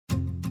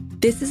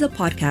This is a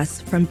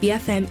podcast from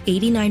BFM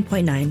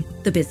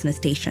 89.9, the business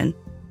station.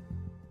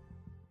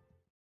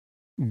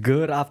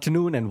 Good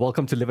afternoon and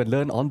welcome to Live and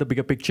Learn on The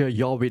Bigger Picture.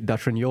 You're with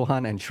Dashran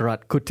Johan and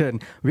Sharat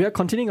Kutan. We are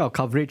continuing our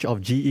coverage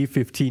of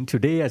GE15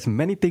 today as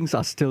many things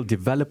are still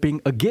developing.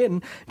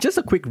 Again, just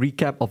a quick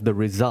recap of the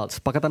results.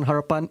 Pakatan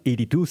Harapan,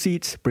 82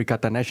 seats.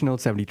 Perikatan Nasional,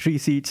 73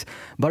 seats.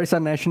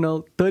 Barisan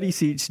Nasional, 30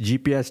 seats.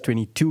 GPS,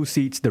 22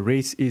 seats. The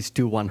race is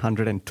to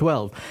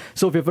 112.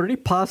 So we've already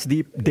passed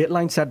the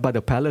deadline set by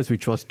the palace,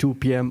 which was 2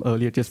 p.m.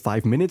 earlier, just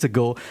 5 minutes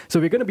ago. So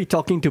we're going to be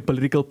talking to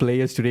political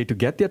players today to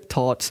get their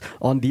thoughts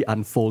on the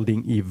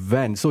unfolding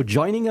event. So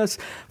joining us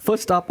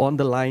first up on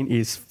the line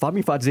is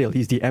Fahmi Fadzil.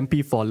 He's the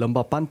MP for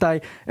Lembah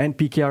Pantai and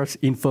PKR's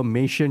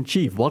Information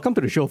Chief. Welcome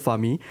to the show,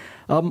 Fahmi.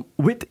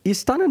 With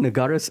Istana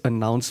Negara's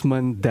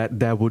announcement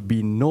that there would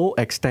be no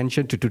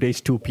extension to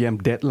today's 2 p.m.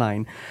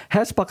 deadline,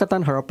 has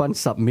Pakatan Harapan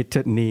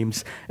submitted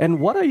names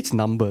and what are its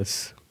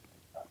numbers?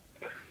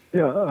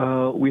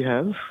 Yeah, we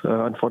have.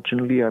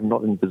 Unfortunately, I'm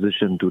not in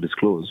position to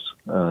disclose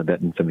that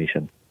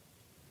information.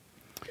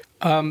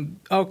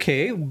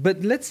 Okay,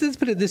 but let's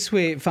put it this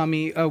way,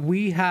 Fahmi.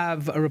 We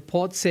have a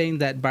report saying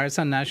that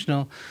Barisan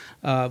Nasional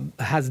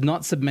has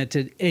not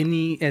submitted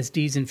any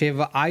SDs in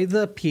favour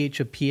either PH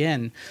or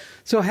PN.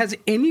 So has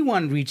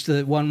anyone reached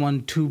the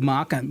 112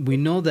 mark? And we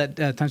know that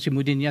Tan Sri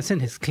Muhyiddin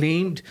Yassin has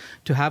claimed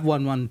to have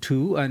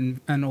 112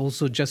 and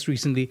also just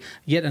recently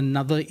yet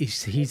another, he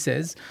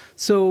says.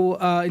 So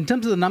in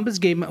terms of the numbers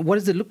game, what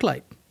does it look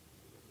like?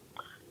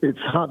 It's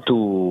hard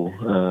to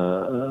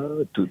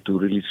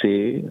really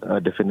say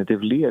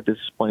definitively at this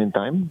point in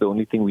time. The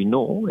only thing we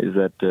know is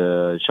that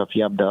Shafi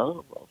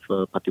Abdal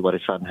of Parti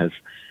Warisan has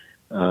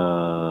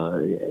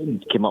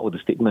came out with a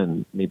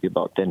statement maybe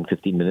about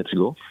 10-15 minutes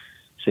ago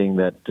saying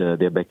that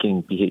they're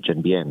backing PH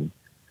and BN.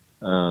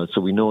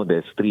 So we know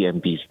there's 3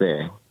 MPs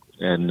there.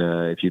 And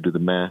if you do the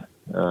math,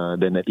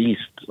 then at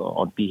least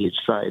on PH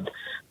side,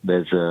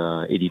 there's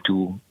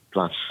 82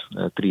 plus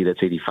 3,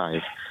 that's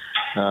 85.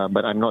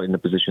 But I'm not in a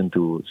position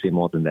to say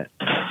more than that.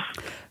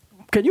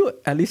 Can you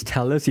at least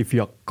tell us if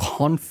you're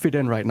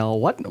confident right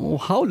now?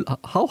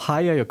 How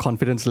high are your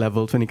confidence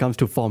levels when it comes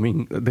to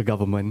forming the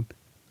government?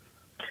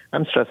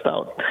 I'm stressed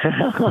out.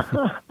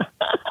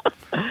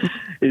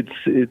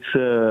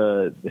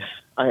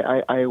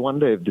 I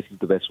wonder if this is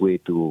the best way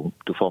to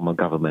form a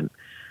government.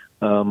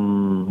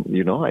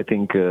 I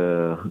think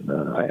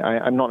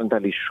I'm not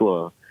entirely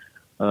sure.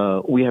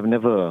 We have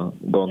never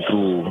gone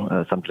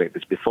through something like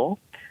this before.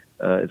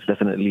 It's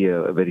definitely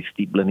a very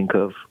steep learning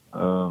curve.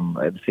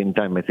 At the same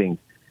time, I think,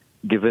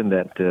 given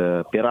that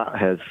Perak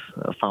has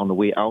found a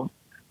way out,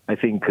 I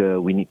think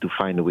we need to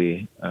find a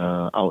way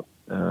out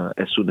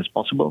as soon as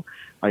possible.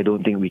 I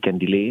don't think we can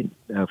delay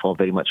it for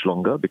very much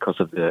longer because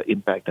of the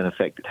impact and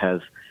effect it has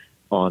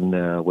on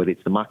whether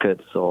it's the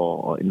markets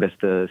or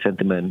investor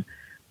sentiment.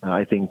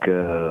 I think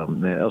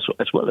also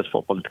as well as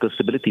for political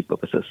stability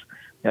purposes.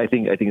 I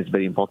think it's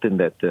very important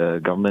that the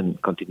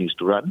government continues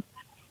to run.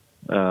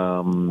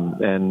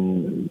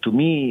 And to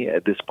me,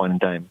 at this point in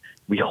time,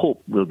 we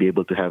hope we'll be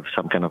able to have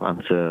some kind of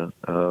answer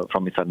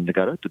from Istana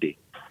Negara today.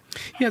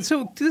 Yeah,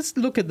 so let's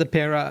look at the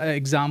Perak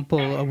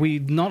example. We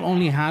not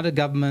only had a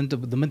government,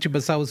 the Menteri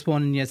Besar was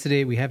sworn in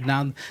yesterday, we have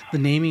now the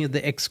naming of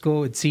the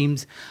EXCO. It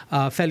seems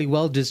fairly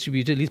well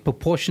distributed, at least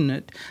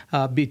proportionate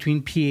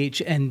between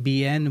PH and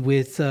BN,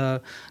 with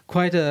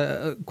quite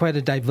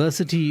a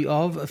diversity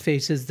of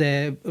faces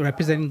there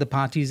representing the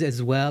parties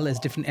as well as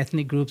different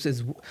ethnic groups.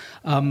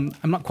 I'm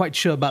not quite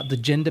sure about the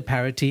gender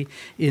parity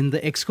in the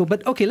EXCO,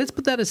 but okay, let's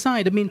put that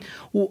aside. I mean,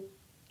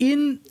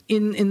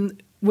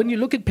 when you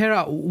look at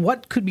Perak,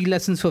 what could be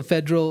lessons for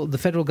the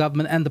federal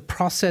government and the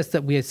process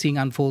that we are seeing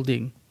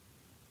unfolding?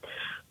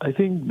 I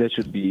think there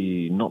should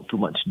be not too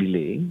much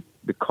delay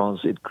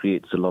because it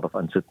creates a lot of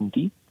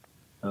uncertainty.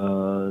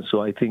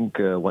 So I think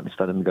what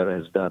Istana Negara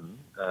has done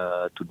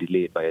to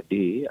delay it by a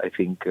day, I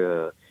think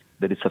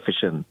that is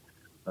sufficient.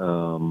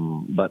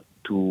 But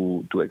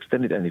to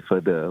extend it any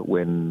further,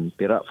 when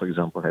Perak, for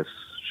example, has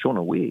shown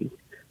a way,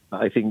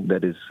 I think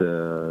that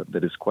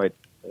is quite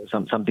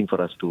something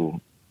for us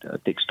to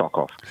take stock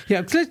of.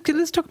 Yeah,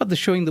 let's talk about the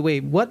showing the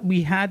way. What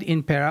we had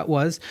in Perak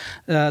was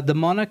the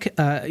monarch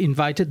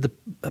invited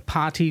the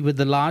party with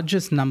the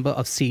largest number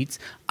of seats,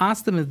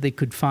 asked them if they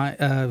could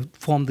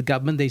form the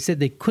government. They said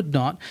they could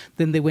not.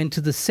 Then they went to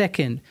the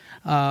second,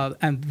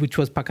 which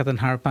was Pakatan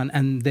Harapan,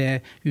 and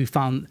there we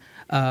found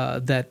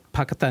that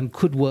Pakatan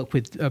could work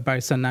with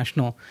Barisan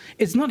Nasional.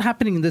 It's not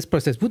happening in this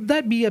process. Would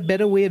that be a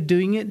better way of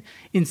doing it?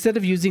 Instead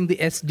of using the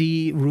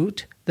SD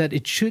route, that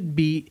it should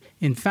be,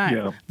 in fact,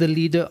 the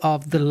leader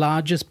of the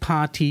largest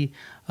party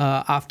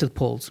after the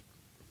polls?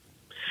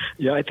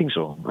 Yeah, I think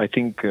so. I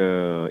think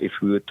if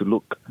we were to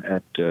look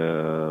at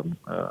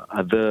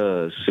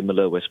other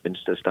similar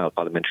Westminster-style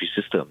parliamentary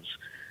systems,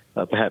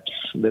 perhaps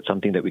that's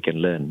something that we can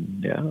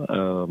learn.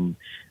 Yeah.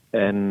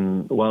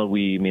 And while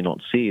we may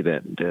not say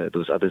that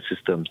those other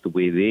systems, the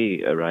way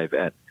they arrive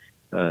at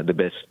the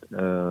best,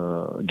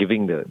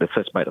 giving the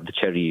first bite of the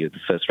cherry, the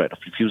first right of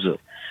refusal,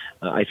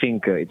 I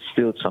think it's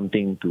still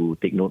something to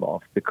take note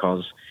of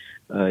because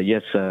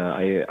yes,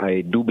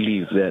 I do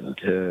believe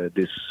that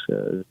this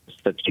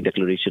strategic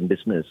declaration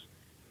business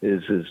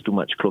is too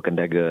much cloak and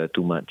dagger,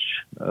 too much.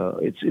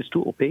 It's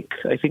too opaque,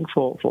 I think,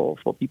 for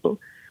people.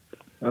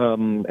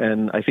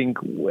 And I think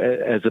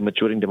as a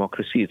maturing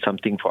democracy, it's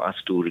something for us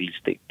to really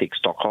take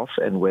stock of,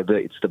 and whether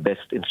it's the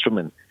best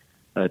instrument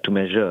to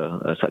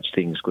measure such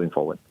things going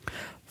forward.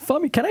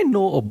 Fahmi, can I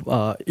know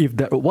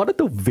what are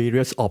the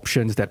various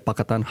options that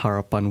Pakatan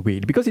Harapan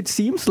weighed? Because it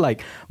seems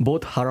like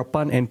both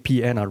Harapan and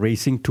PN are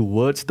racing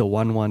towards the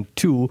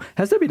 112.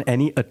 Has there been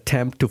any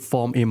attempt to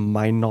form a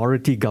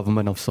minority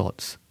government of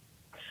sorts?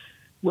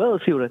 Well,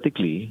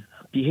 theoretically,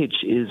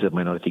 PH is a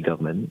minority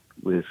government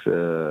with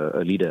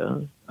a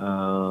leader.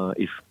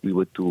 If we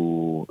were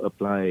to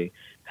apply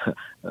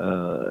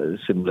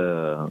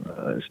similar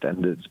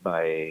standards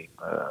by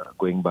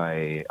going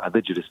by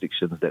other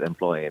jurisdictions that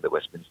employ the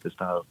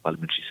Westminster-style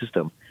parliamentary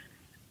system,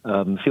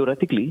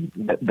 theoretically,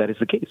 that is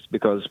the case,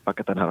 because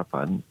Pakatan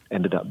Harapan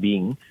ended up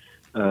being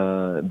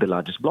the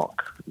largest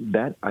bloc.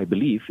 That, I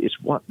believe, is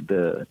what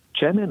the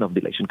chairman of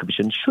the Election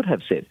Commission should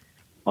have said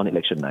on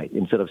election night,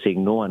 instead of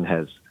saying no one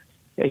has.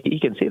 He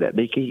can say that.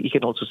 He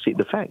can also say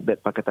the fact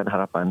that Pakatan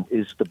Harapan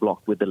is the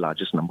bloc with the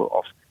largest number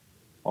of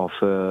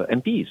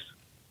MPs,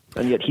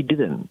 and yet he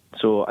didn't.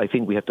 So I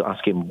think we have to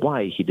ask him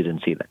why he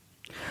didn't say that.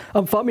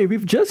 Fahmi,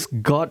 we've just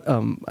got,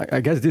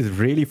 I guess this is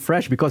really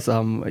fresh because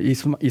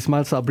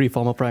Ismail Sabri,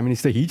 former Prime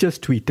Minister, he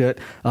just tweeted,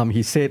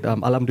 he said,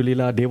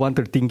 Alhamdulillah, Dewan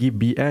Tertinggi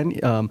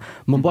BN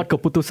membuat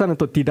keputusan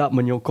untuk tidak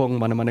menyokong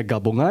mana-mana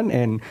gabungan,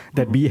 and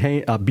that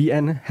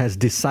BN has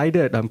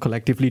decided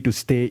collectively to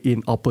stay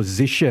in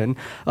opposition.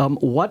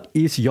 What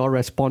is your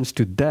response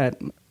to that?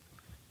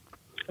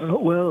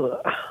 Well,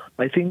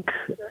 I think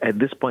at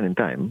this point in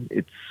time,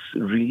 it's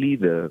really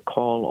the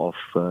call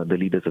of the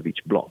leaders of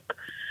each bloc.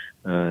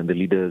 The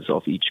leaders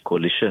of each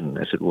coalition,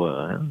 as it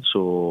were.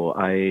 So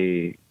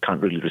I can't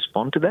really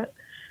respond to that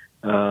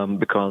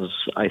because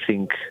I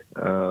think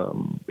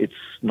it's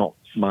not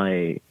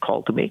my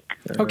call to make.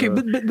 Okay,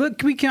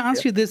 but we can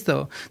ask you this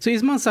though. So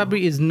Ismail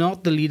Sabri is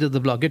not the leader of the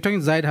bloc. You're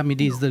talking Zahid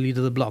Hamidi is the leader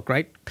of the bloc,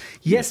 right?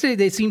 Yesterday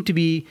there seemed to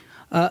be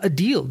a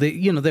deal.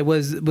 There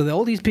was with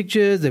all these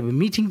pictures. There were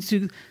meetings.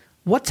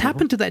 What's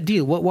happened to that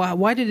deal?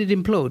 Why did it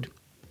implode?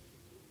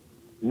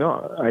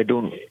 No, I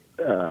don't.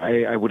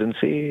 I wouldn't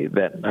say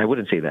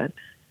that.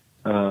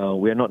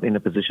 We are not in a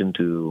position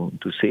to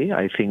say.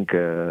 I think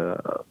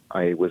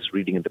I was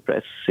reading in the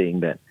press saying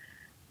that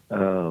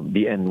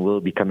BN will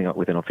be coming out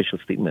with an official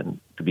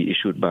statement to be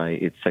issued by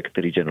its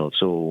Secretary General.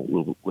 So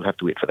we'll have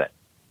to wait for that.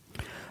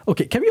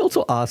 Okay, can we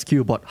also ask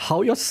you about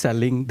how you're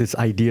selling this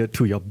idea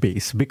to your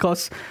base?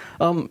 Because,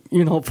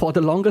 for the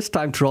longest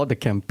time throughout the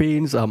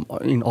campaigns,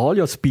 in all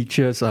your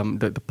speeches,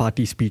 the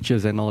party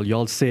speeches and all, you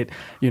all said,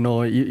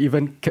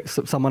 even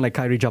someone like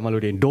Khairi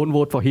Jamaluddin, don't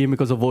vote for him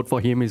because a vote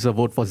for him is a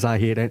vote for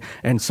Zahid,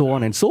 and so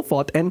on and so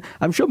forth. And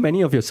I'm sure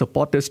many of your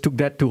supporters took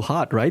that to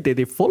heart, right?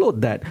 They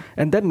followed that.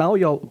 And then now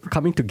you're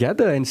coming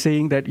together and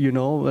saying that,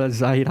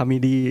 Zahid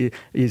Hamidi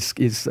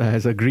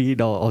has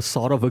agreed or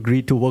sort of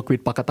agreed to work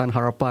with Pakatan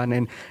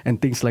Harapan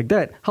and things like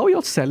that. How are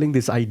you selling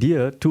this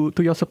idea to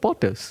your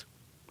supporters?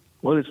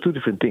 Well, it's two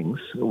different things.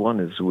 One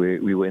is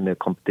we were in a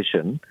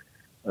competition.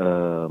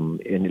 An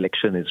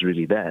election is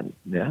really that,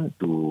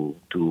 to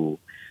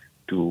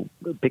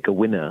pick a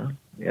winner,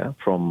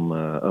 from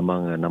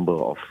among a number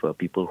of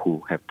people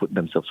who have put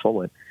themselves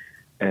forward.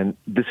 And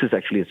this is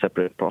actually a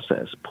separate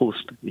process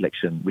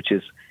post-election, which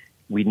is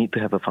we need to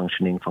have a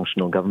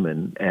functional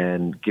government.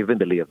 And given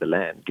the lay of the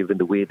land, given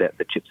the way that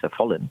the chips have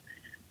fallen,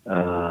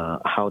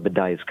 how the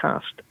die is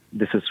cast,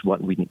 this is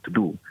what we need to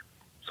do.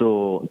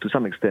 So to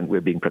some extent,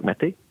 we're being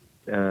pragmatic.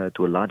 To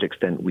a large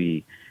extent,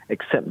 we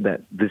accept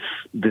that this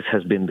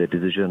has been the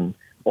decision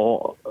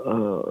or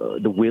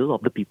the will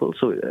of the people,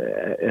 so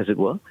as it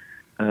were.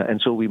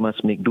 And so we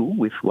must make do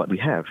with what we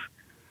have.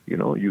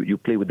 You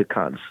play with the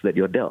cards that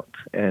you're dealt,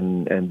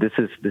 and this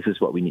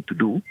is what we need to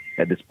do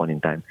at this point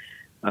in time.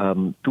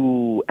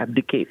 To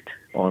abdicate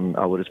on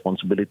our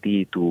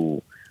responsibility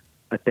to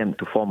attempt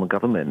to form a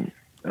government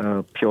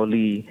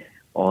purely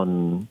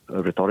on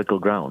rhetorical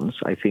grounds,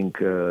 I think,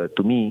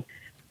 to me,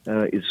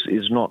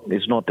 is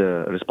not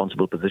a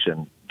responsible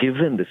position,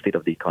 given the state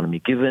of the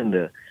economy, given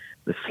the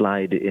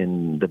slide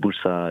in the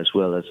Bursa as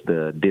well as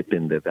the dip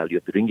in the value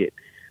of the ringgit.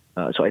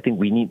 So I think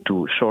we need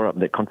to shore up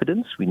that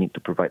confidence. We need to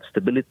provide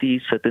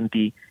stability,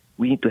 certainty.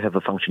 We need to have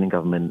a functioning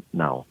government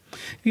now.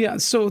 Yeah,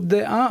 so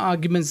there are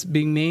arguments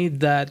being made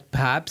that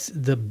perhaps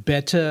the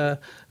better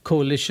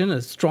coalition,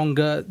 a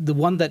stronger, the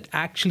one that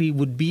actually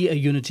would be a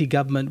unity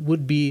government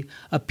would be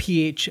a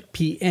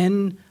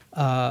PH-PN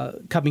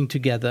coming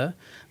together.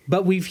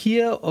 But we've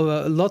heard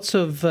lots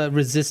of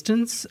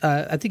resistance.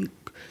 I think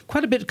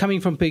quite a bit coming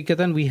from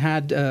Pakatan. We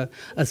had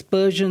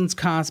aspersions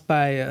cast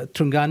by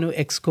Terengganu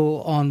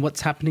Exco on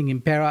what's happening in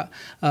Perak,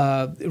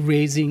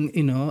 raising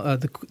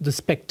the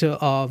spectre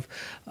of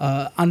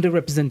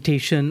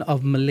underrepresentation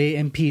of Malay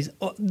MPs.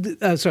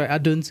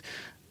 Aduns.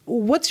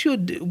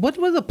 What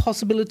were the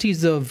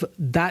possibilities of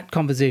that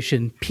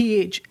conversation,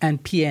 PH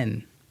and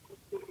PN?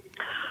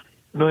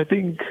 No, I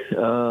think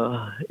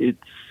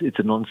it's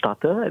a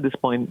non-starter at this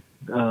point.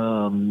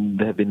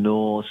 There have been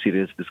no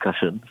serious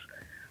discussions.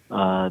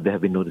 There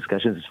have been no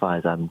discussions as far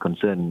as I'm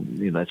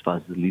concerned, as far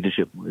as the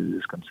leadership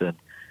is concerned.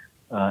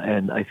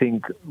 And I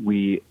think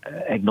we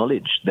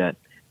acknowledge that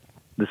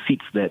the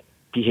seats that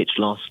PH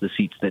lost, the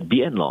seats that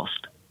BN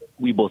lost,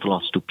 we both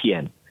lost to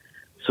PN.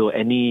 So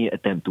any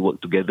attempt to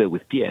work together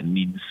with PN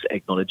means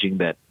acknowledging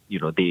that,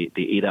 they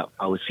ate up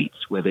our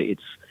seats, whether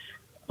it's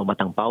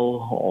Matang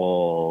Pao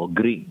or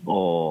Greek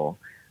or,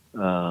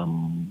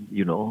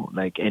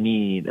 like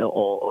any,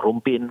 or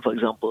Rompin, for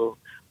example,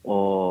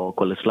 or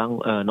Hulu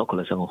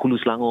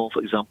Selangor,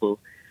 for example.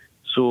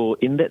 So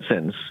in that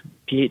sense,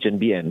 PH and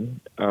BN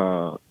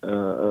are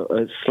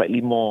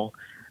slightly more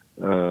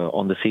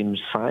on the same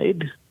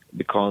side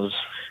because,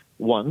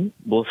 one,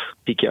 both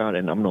PKR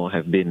and UMNO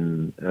have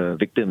been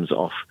victims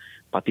of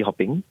party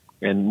hopping,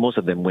 and most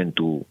of them went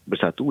to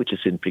Bersatu, which is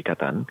in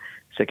Perikatan.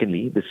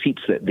 Secondly, the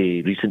seats that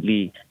they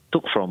recently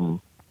took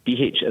from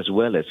PH as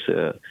well as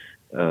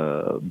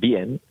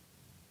BN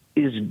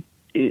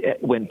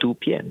went to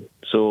PN.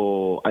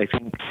 So I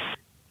think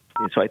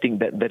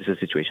that is the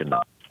situation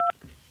now.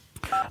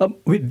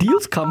 With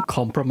deals come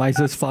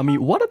compromises, Fahmi.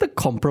 What are the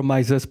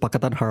compromises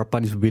Pakatan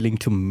Harapan is willing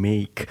to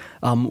make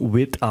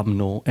with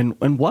UMNO,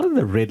 and what are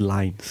the red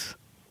lines?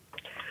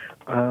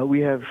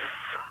 We have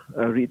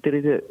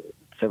reiterated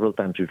several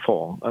times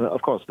before.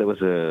 Of course, there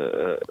was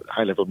a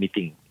high-level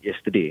meeting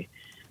yesterday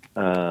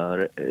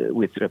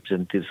with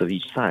representatives of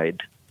each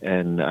side,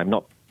 and I'm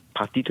not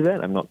party to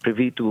that. I'm not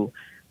privy to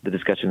the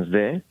discussions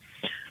there.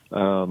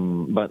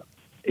 But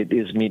it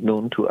is made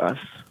known to us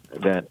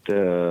that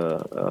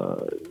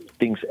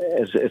things,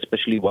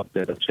 especially what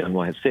Dr.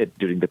 Anwar has said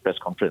during the press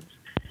conference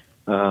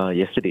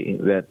yesterday,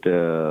 that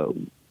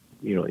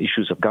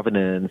issues of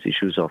governance,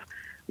 issues of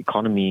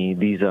economy,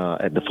 these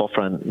are at the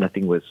forefront.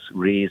 Nothing was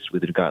raised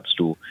with regards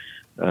to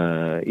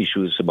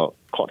issues about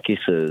court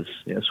cases.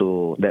 Yeah,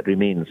 so that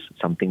remains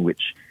something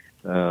which,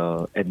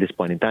 at this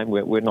point in time,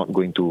 we're not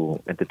going to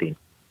entertain.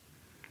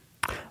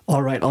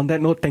 All right. On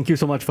that note, thank you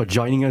so much for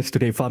joining us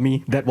today,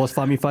 Fahmi. That was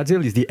Fahmi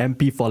Fadzil, is the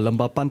MP for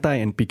Lembah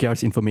Pantai and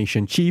PKR's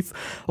Information Chief.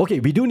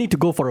 Okay, we do need to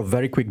go for a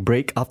very quick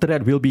break. After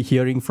that, we'll be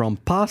hearing from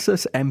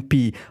PAS's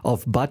MP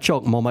of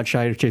Bachok, Mohammad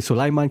Syahir Che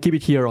Sulaiman. Keep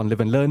it here on Live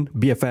and Learn,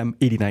 BFM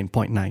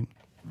 89.9.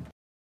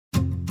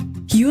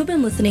 You have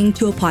been listening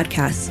to a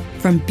podcast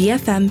from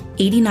BFM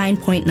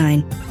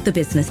 89.9, the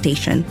business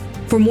station.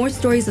 For more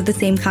stories of the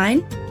same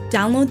kind,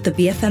 download the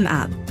BFM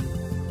app.